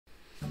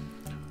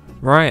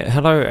Right,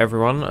 hello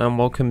everyone, and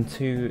welcome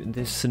to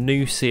this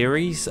new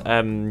series.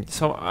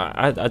 So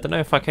I don't know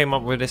if I came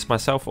up with this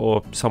myself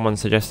or someone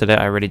suggested it.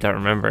 I really don't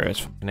remember. It was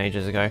fucking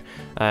ages ago.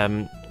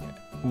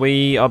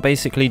 We are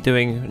basically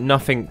doing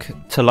nothing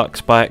to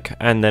LUX bike,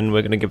 and then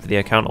we're going to give the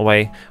account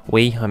away.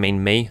 I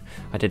mean me.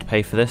 I did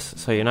pay for this,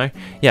 so you know.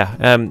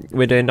 Yeah,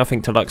 we're doing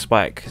nothing to LUX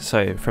bike,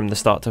 so from the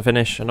start to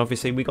finish, and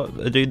obviously we got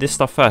to do this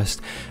stuff first.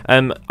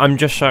 I'm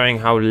just showing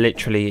how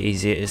literally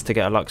easy it is to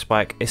get a LUX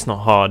bike. It's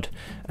not hard,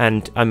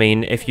 and I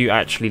mean, if you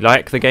actually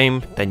like the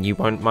game, then you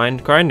won't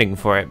mind grinding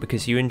for it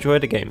because you enjoy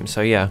the game. So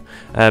yeah,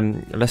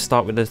 let's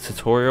start with the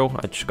tutorial.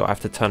 I just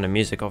have to turn the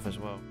music off as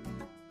well.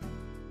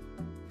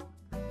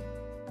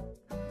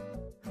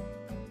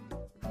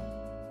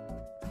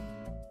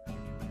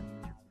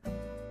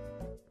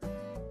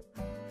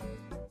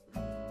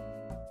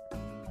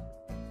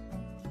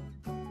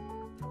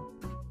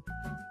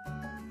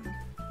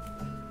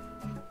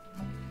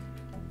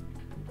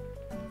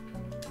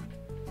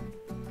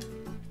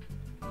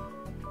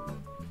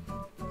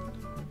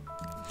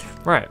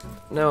 Right,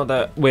 now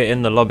that we're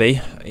in the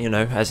lobby, you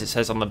know, as it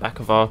says on the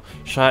back of our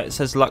shirt, it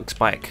says LUX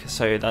bike,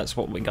 so that's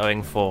what we're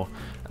going for.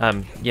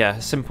 Yeah,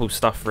 simple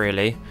stuff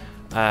really.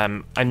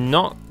 I'm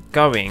not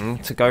going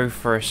to go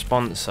for a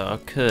sponsor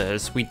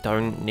because we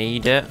don't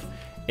need it.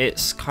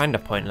 It's kind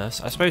of pointless.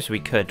 I suppose we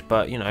could,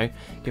 but you know,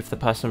 give the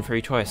person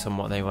free choice on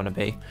what they want to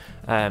be.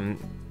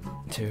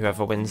 To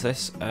whoever wins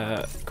this.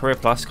 Career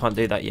Plus can't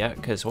do that yet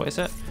because what is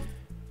it?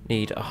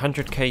 Need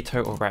 100k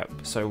total rep,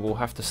 so we'll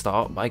have to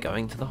start by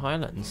going to the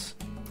Highlands.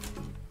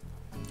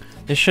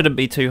 This shouldn't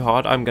be too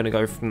hard. I'm going to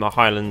go from the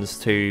Highlands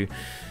to...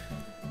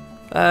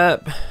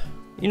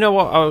 you know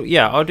what,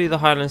 I'll do the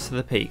Highlands to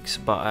the Peaks,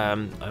 but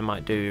I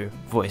might do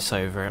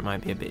voiceover. It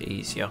might be a bit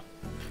easier.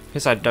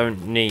 Because I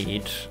don't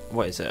need...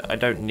 what is it? I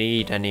don't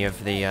need any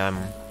of the...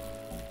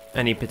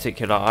 any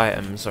particular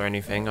items or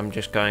anything. I'm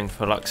just going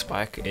for LUX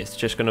bike. It's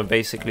just going to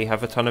basically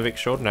have a ton of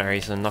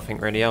extraordinaries and nothing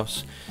really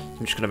else.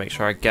 I'm just going to make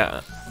sure I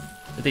get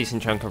a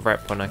decent chunk of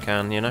rep when I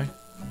can, you know.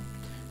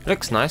 It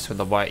looks nice with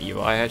the white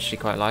UI. I actually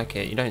quite like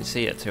it. You don't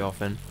see it too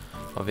often,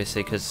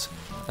 obviously, because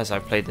as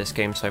I've played this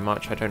game so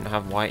much, I don't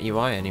have white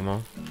UI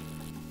anymore.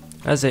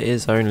 As it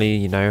is only,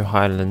 you know,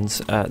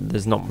 Highlands,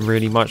 there's not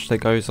really much that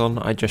goes on.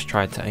 I just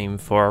tried to aim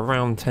for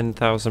around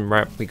 10,000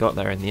 rep. We got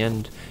there in the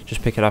end.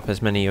 Just picking up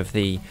as many of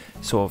the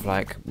sort of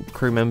like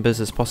crew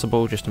members as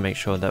possible, just to make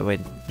sure that we're,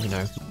 you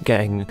know,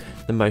 getting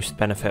the most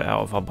benefit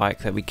out of our bike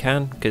that we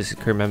can, because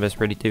crew members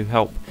really do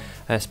help,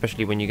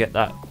 especially when you get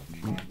that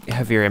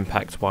heavier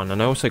impact one.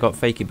 And I also got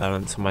fakie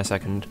balance on my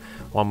second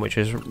one, which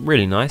is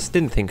really nice.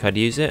 Didn't think I'd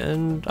use it,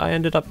 and I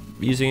ended up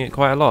using it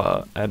quite a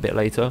lot a bit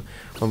later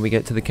when we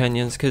get to the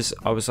canyons, because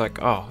I was like,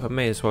 oh, I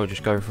may as well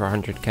just go for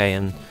 100k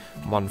in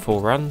one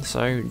full run,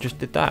 so just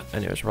did that,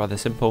 and it was rather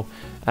simple.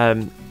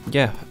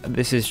 Yeah,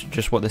 this is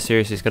just what the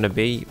series is going to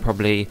be.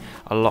 Probably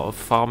a lot of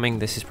farming.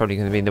 This is probably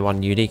going to be the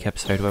one unique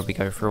episode where we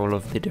go through all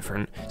of the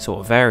different sort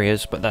of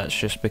areas, but that's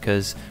just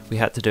because we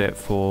had to do it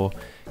for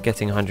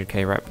getting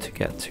 100k rep to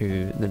get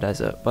to the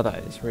desert. But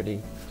that is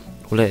really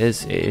all it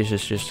is. It is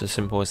just as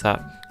simple as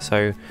that.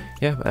 So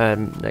yeah,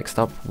 next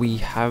up we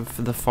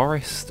have the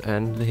forest,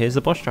 and here's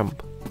the boss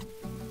jump.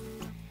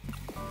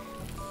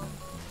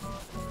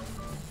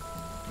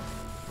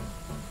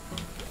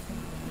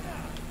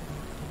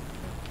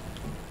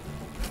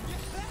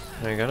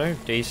 There we go,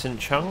 decent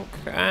chunk,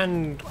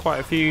 and quite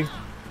a few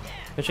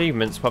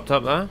achievements popped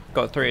up there.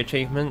 Got 3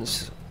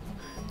 achievements,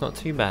 not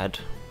too bad.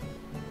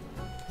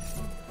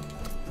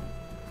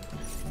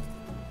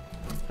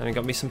 And it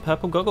got me some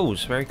purple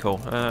goggles, very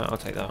cool. I'll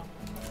take that.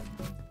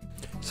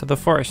 So the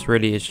forest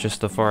really is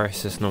just the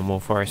forest, it's normal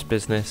forest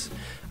business.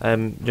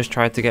 Just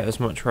tried to get as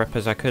much rep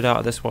as I could out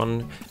of this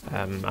one.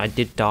 I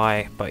did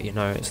die, but you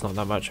know, it's not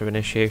that much of an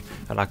issue.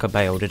 Like I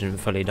bailed, didn't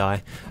fully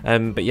die.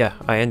 But yeah,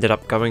 I ended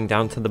up going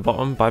down to the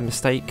bottom by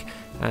mistake.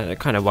 It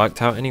kind of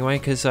worked out anyway,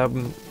 because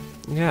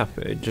yeah,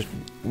 it just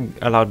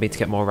allowed me to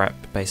get more rep,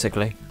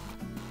 basically.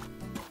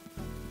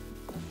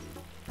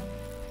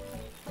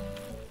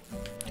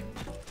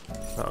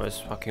 That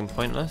was fucking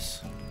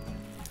pointless.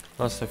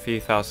 Lost a few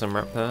thousand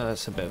rep there,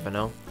 that's a bit of an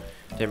L.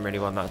 Didn't really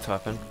want that to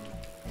happen.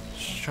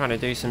 Just trying to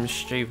do some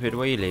stupid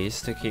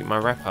wheelies to keep my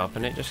rep up,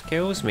 and it just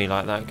kills me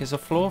like that because the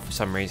floor for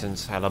some reason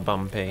is hella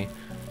bumpy.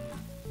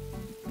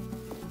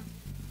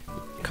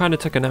 Kind of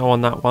took an L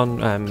on that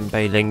one,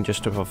 bailing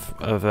just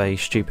of a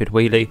stupid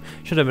wheelie.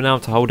 Should have been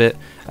able to hold it.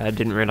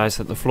 Didn't realise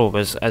that the floor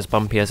was as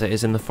bumpy as it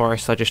is in the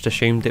forest. I just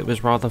assumed it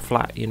was rather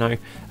flat, you know.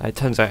 It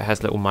turns out it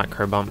has little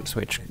micro bumps,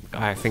 which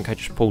I think I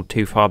just pulled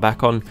too far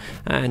back on.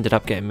 Ended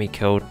up getting me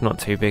killed. Not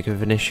too big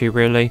of an issue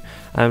really.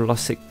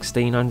 Lost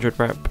 1600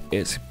 rep.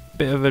 It's a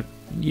bit of a,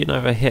 you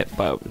know, a hit,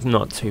 but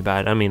not too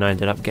bad. I mean, I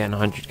ended up getting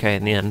 100k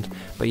in the end,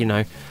 but you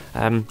know,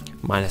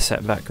 minor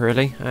setback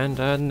really.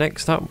 And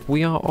next up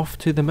we are off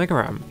to the mega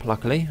ramp,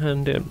 luckily,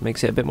 and it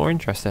makes it a bit more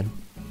interesting.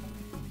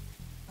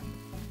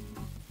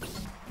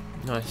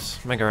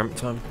 Nice, mega ramp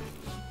time.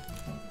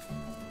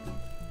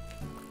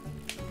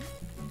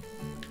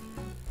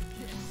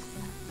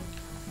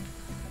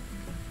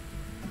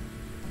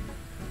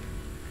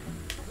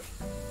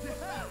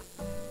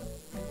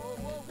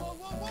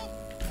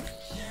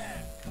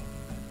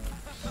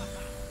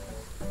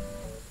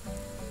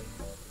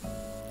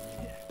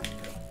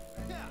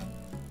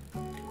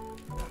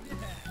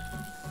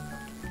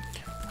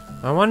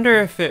 I wonder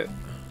if it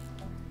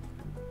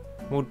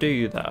will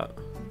do that.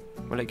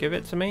 Will it give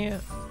it to me?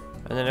 And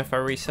then if I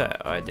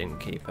reset, I didn't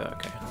keep it.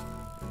 Okay.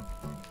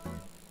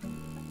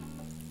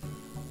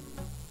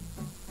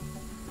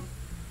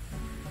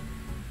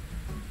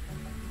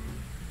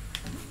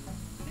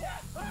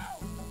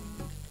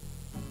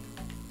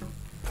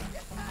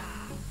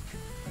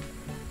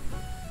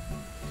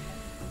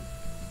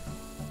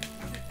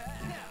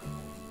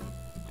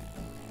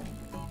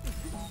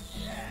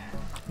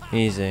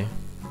 Easy.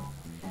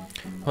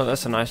 Well,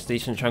 that's a nice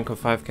decent chunk of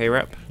 5k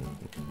rep.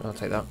 I'll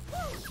take that.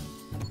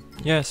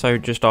 Yeah, so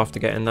just after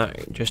getting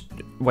that, just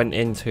went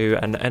into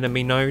an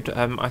enemy node.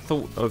 I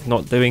thought of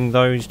not doing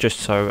those just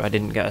so I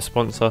didn't get a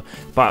sponsor,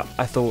 but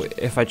I thought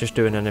if I just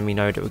do an enemy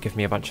node it would give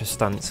me a bunch of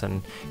stunts,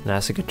 and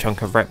that's a good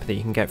chunk of rep that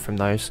you can get from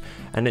those,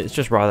 and it's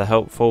just rather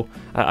helpful.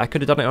 I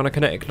could have done it on a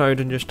kinetic node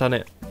and just done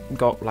it,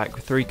 got like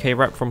 3k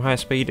rep from high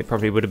speed. It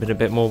probably would have been a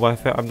bit more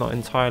worth it. I'm not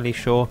entirely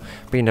sure,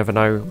 but you never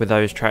know. With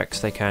those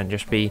tracks, they can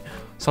just be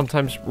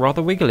sometimes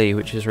rather wiggly,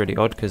 which is really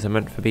odd because they're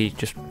meant to be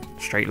just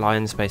straight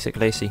lines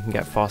basically, so you can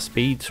get fast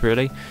speeds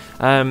really.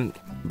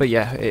 But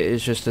yeah, it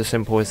is just as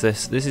simple as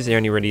this. This is the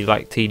only really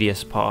like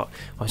tedious part.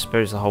 I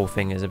suppose the whole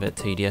thing is a bit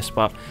tedious,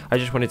 but I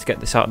just wanted to get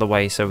this out of the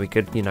way so we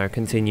could, you know,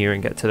 continue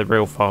and get to the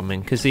real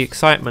farming, because the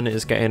excitement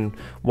is getting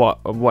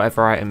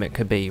whatever item it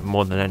could be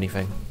more than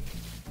anything.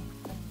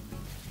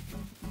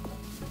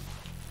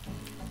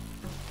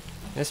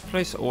 This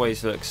place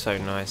always looks so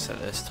nice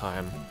at this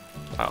time.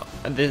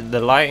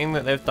 The lighting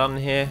that they've done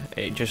here,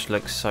 it just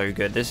looks so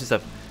good. This is a...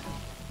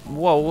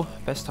 Whoa,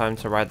 best time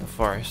to ride the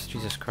forest.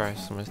 Jesus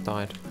Christ, almost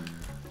died.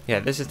 Yeah,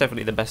 this is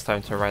definitely the best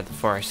time to ride the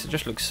forest. It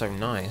just looks so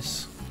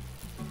nice.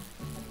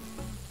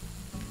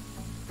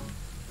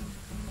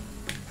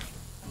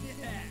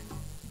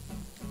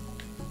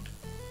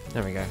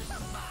 There we go.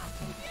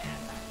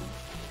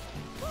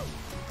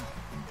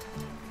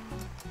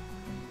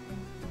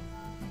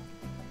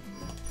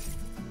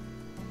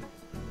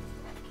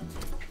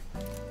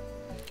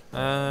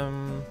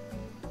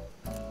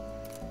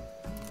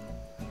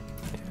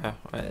 Yeah,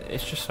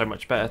 it's just so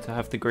much better to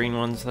have the green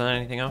ones than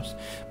anything else.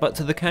 But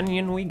to the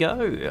canyon we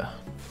go.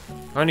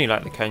 I only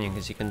like the canyon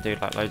because you can do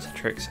like loads of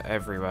tricks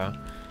everywhere.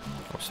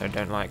 Also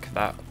don't like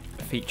that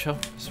feature,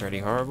 it's really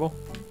horrible.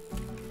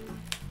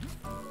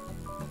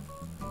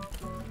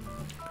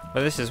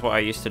 But this is what I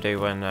used to do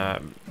when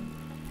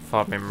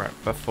farming rep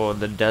before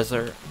the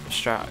desert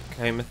strat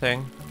came a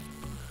thing.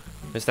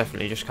 It's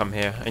definitely just come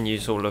here and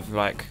use all of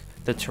like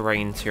the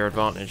terrain to your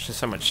advantage. There's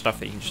so much stuff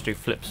that you can just do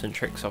flips and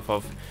tricks off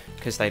of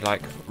because they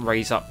like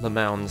raise up the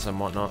mounds and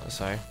whatnot,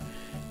 so you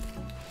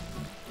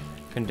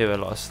can do a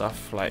lot of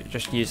stuff like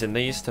just using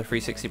these to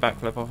 360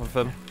 backflip off of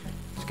them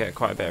to get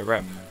quite a bit of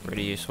rep.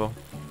 Really useful.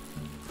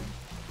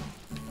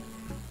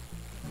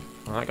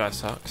 Well, that guy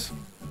sucks.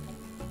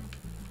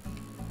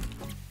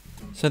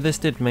 So this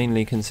did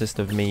mainly consist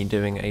of me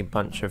doing a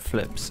bunch of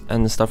flips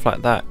and stuff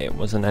like that. It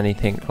wasn't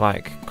anything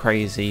like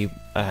crazy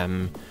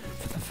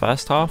for the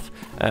first half,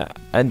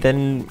 and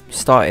then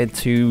started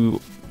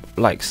to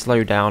like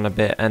slow down a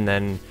bit and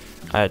then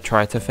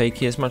try to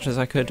fakey as much as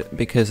I could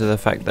because of the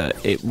fact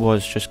that it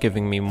was just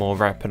giving me more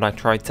rep, and I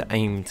tried to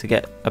aim to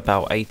get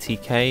about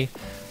 80k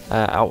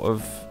out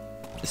of,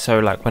 so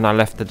like when I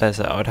left the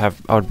desert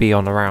I'd be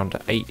on around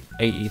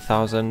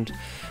 80,000,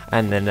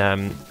 and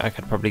then I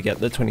could probably get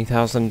the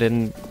 20,000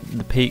 in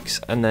the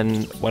peaks, and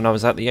then when I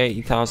was at the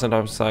 80,000 I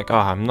was like, oh,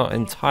 I'm not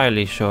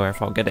entirely sure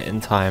if I'll get it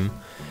in time.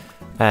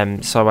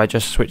 So I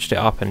just switched it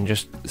up and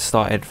just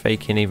started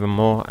faking even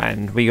more,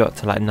 and we got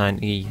to like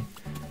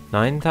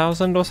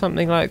 99,000 or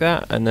something like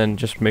that, and then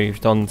just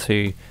moved on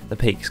to the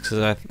peaks because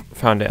I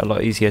found it a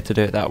lot easier to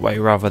do it that way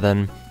rather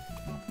than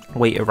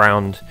wait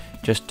around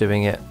just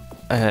doing it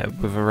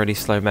with a really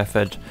slow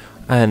method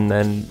and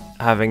then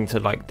having to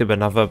like do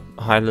another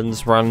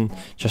Highlands run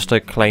just to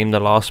claim the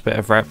last bit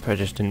of rep. I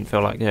just didn't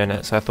feel like doing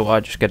it, so I thought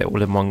I'd just get it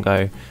all in one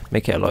go,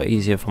 make it a lot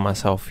easier for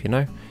myself, you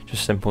know,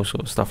 just simple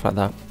sort of stuff like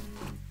that.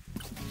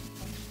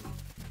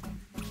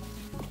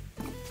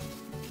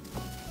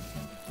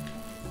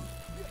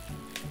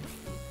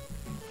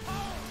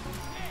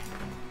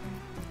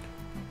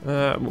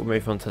 We'll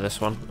move on to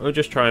this one. We'll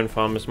just try and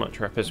farm as much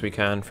rep as we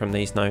can from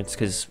these nodes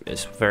because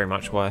it's very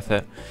much worth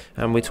it.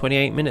 And we're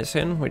 28 minutes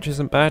in, which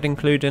isn't bad,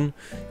 including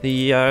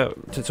the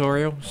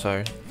tutorial,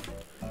 so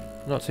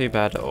not too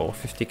bad at all.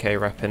 50k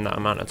rep in that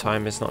amount of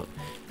time is not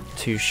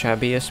too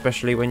shabby,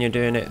 especially when you're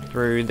doing it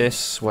through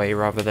this way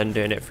rather than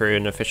doing it through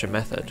an efficient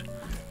method.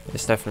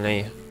 It's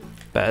definitely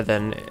better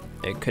than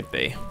it could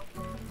be.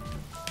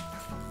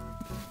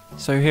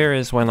 So here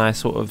is when I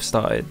sort of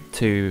started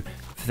to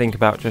think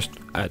about just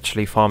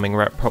actually farming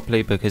rep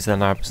properly, because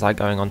then I was like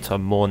going on to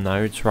more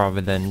nodes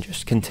rather than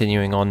just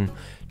continuing on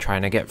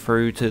trying to get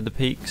through to the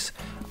peaks.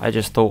 I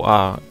just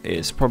thought,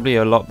 it's probably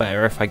a lot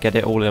better if I get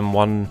it all in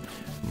one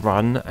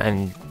run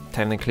and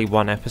technically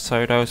one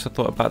episode. I also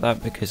thought about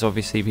that because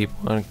obviously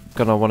people are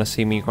gonna want to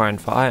see me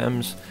grind for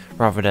items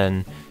rather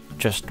than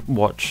just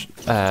watch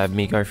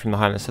me go from the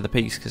Highlands to the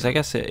Peaks, because I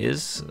guess it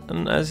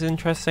isn't as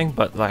interesting,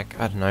 but like,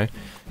 I don't know,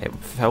 it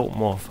felt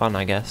more fun,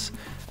 I guess.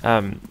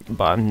 But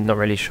I'm not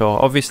really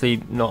sure.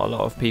 Obviously, not a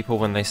lot of people,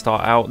 when they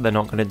start out, they're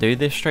not going to do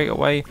this straight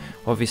away,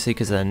 obviously,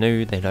 because they're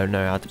new, they don't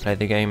know how to play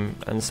the game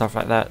and stuff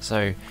like that,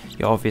 so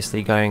you're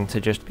obviously going to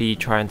just be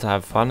trying to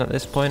have fun at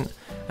this point,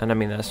 and I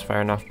mean, that's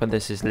fair enough, but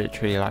this is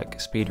literally like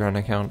speedrun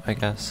account, I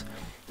guess.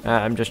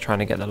 I'm just trying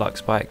to get the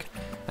LUX bike,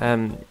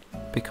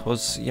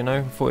 because, you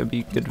know, thought it'd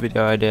be a good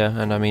video idea,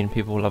 and I mean,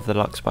 people love the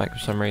LUX bike for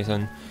some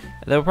reason.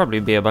 There'll probably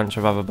be a bunch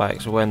of other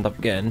bikes we'll end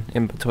up getting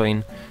in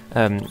between,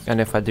 and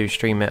if I do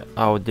stream it,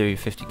 I'll do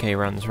 50k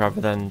runs rather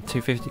than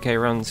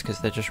 250k runs, because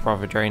they're just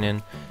rather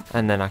draining,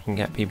 and then I can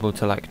get people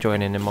to like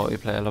join in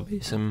multiplayer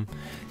lobbies and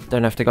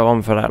don't have to go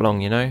on for that long,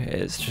 you know,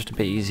 it's just a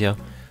bit easier.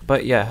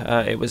 But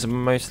yeah, it was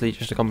mostly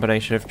just a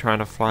combination of trying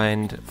to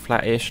find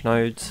flat-ish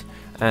nodes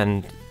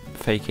and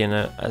faking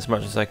it as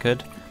much as I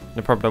could.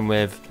 The problem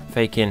with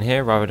faking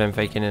here rather than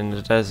faking in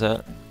the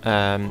desert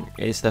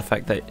is the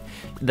fact that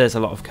there's a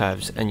lot of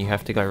curves and you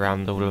have to go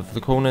around all of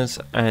the corners,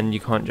 and you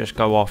can't just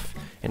go off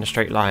in a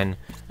straight line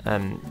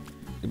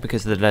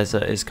because the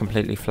desert is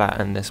completely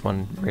flat and this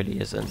one really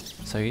isn't.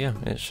 So yeah,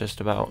 it's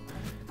just about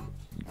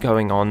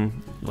going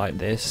on like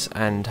this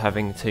and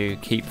having to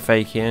keep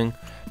faking,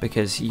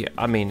 because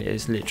I mean,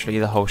 it's literally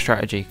the whole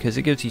strategy, because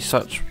it gives you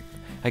such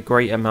a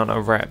great amount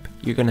of rep,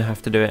 you're gonna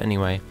have to do it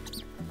anyway.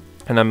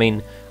 And I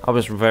mean, I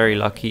was very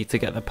lucky to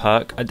get the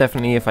perk. I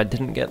definitely, if I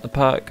didn't get the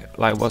perk,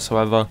 like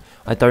whatsoever,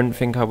 I don't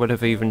think I would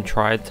have even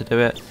tried to do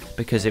it,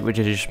 because it would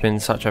have just been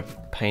such a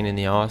pain in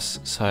the ass.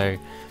 So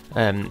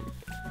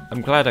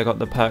I'm glad I got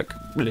the perk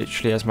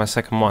literally as my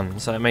second one,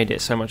 so it made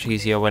it so much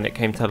easier when it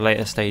came to the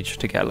later stage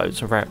to get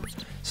loads of rep.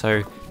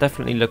 So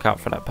definitely look out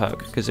for that perk,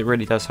 because it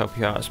really does help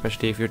you out,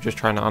 especially if you're just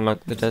trying to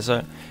unlock the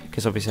desert,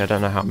 because obviously I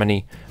don't know how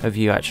many of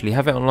you actually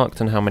have it unlocked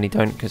and how many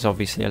don't, because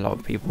obviously a lot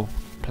of people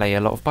play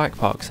a lot of bike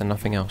parks and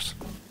nothing else.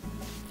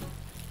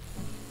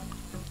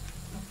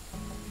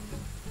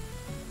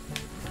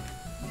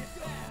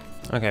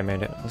 Okay,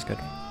 made it, that's good.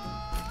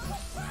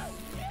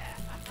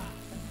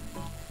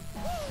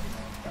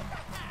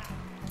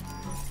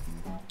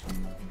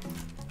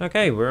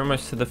 Okay, we're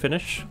almost to the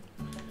finish.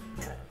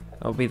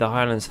 That'll be the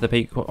Highlands to the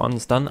Peak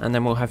one's done, and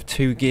then we'll have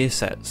 2 gear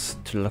sets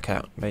to look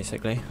at,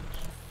 basically.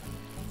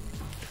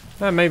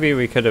 Maybe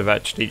we could have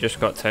actually just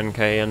got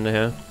 10k in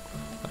here.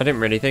 I didn't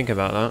really think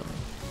about that.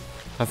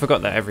 I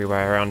forgot that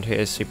everywhere around here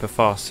is super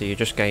fast, so you're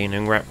just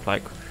gaining rep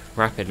like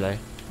rapidly.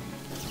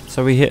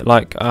 So we hit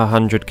like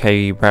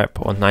 100k rep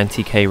or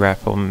 90k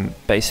rep, or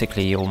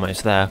basically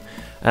almost there.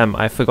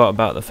 I forgot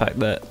about the fact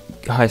that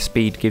high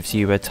speed gives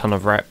you a ton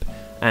of rep,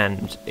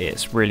 and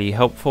it's really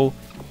helpful.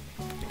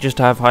 Just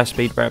to have high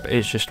speed rep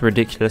is just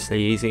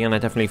ridiculously easy, and I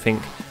definitely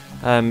think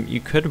you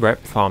could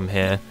rep farm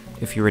here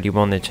if you really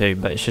wanted to,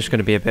 but it's just going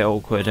to be a bit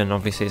awkward, and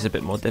obviously it's a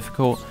bit more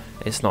difficult.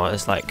 It's not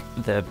as like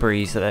the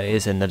breeze that it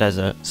is in the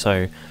desert,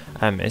 so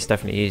it's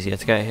definitely easier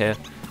to get here.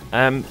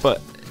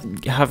 But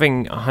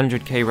having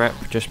 100k rep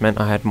just meant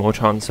I had more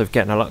chance of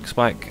getting a LUX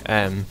bike,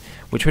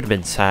 which would have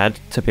been sad,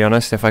 to be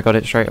honest, if I got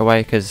it straight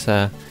away, because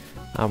I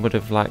would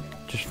have like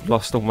just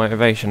lost all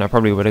motivation. I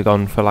probably would have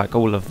gone for like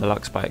all of the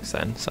LUX bikes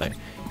then, so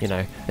you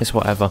know, it's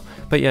whatever.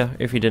 But yeah,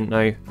 if you didn't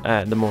know,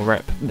 the more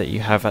rep that you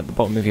have at the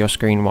bottom of your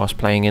screen whilst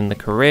playing in the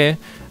career,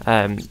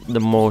 the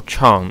more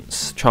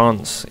chance,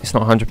 it's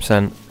not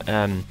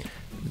 100%,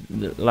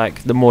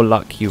 like the more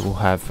luck you will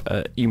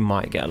have, you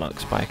might get a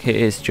LUX bike. It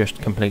is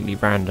just completely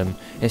random,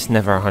 it's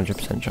never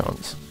 100%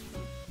 chance.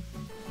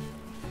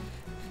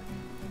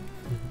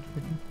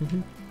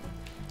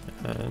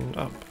 And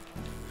up.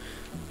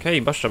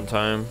 Okay, bus jump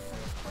time.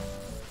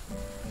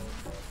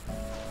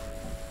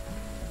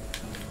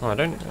 Oh, I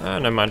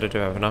don't mind, I do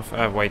have enough. I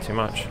have way too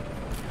much.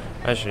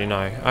 Actually,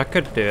 no, I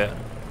could do it.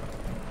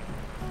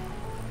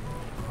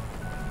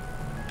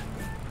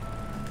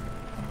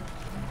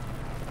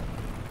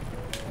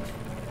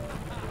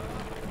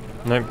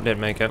 Nope, didn't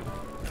make it.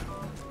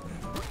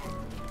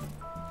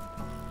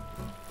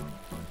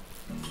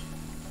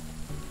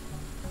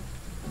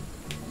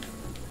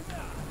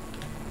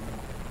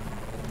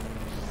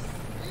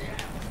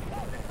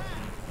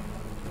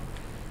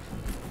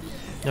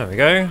 There we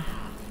go.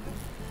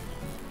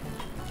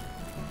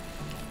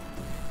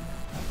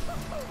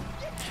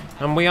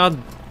 And we are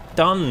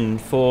done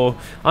for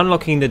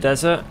unlocking the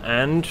desert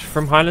and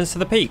from Highlands to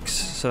the Peaks.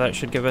 So that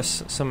should give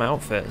us some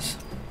outfits.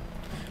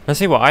 Let's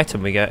see what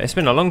item we get. It's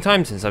been a long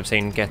time since I've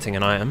seen getting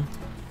an item.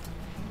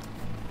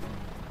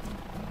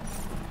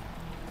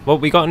 Well,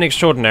 we got an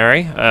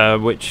extraordinary,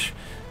 which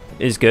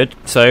is good.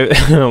 So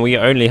we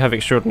only have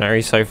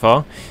extraordinary so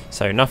far.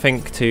 So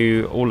nothing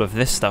to all of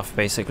this stuff,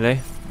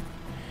 basically.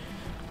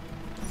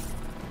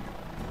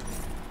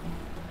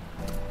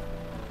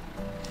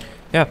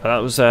 Yeah, but that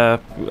was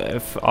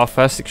our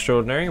first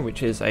extraordinary,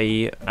 which is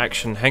a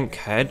action Hank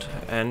head,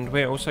 and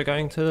we're also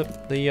going to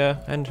the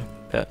end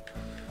bit,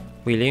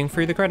 wheeling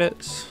through the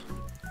credits.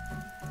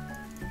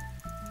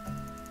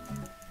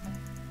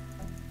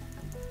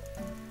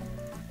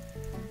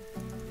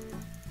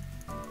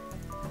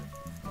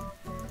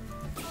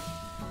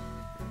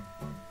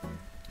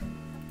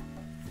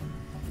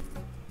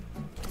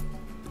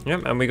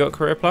 Yep, and we got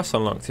Career Plus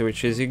unlocked,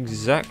 which is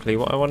exactly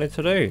what I wanted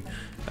to do.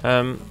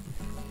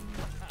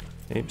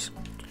 Oops.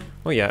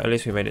 Well, yeah, at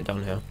least we made it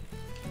down here.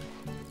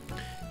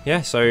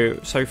 Yeah, so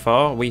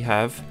far we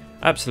have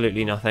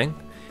absolutely nothing.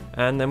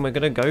 And then we're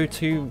going to go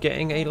to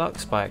getting a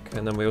LUX bike.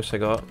 And then we also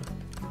got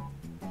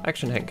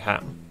Action Hit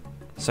Cat.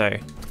 So,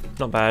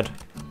 not bad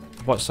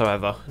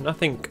whatsoever.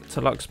 Nothing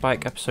to LUX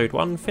bike episode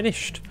 1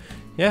 finished.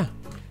 Yeah.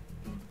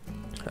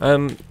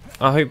 I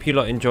hope you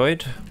lot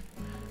enjoyed.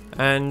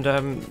 And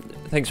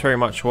thanks very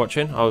much for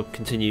watching. I'll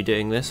continue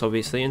doing this,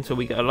 obviously, until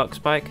we get a LUX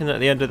bike. And at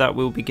the end of that,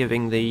 we'll be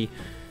giving the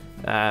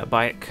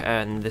bike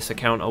and this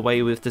account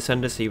away with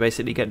Descenders. So you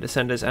basically get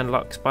Descenders and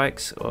LUX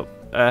bikes, or,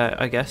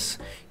 I guess,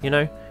 you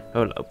know.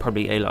 Or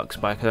probably a LUX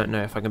bike. I don't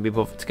know if I can be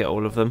bothered to get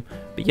all of them.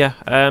 But yeah,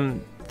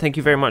 thank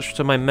you very much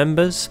to my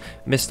members,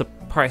 Mr.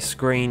 Price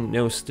Green,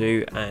 Neil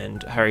Stew,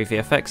 and Harry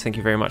VFX. Thank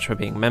you very much for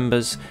being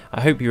members.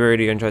 I hope you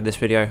really enjoyed this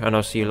video, and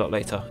I'll see you a lot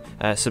later.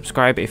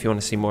 Subscribe if you want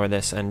to see more of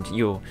this, and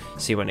you'll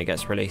see when it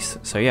gets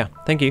released. So yeah,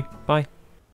 thank you. Bye.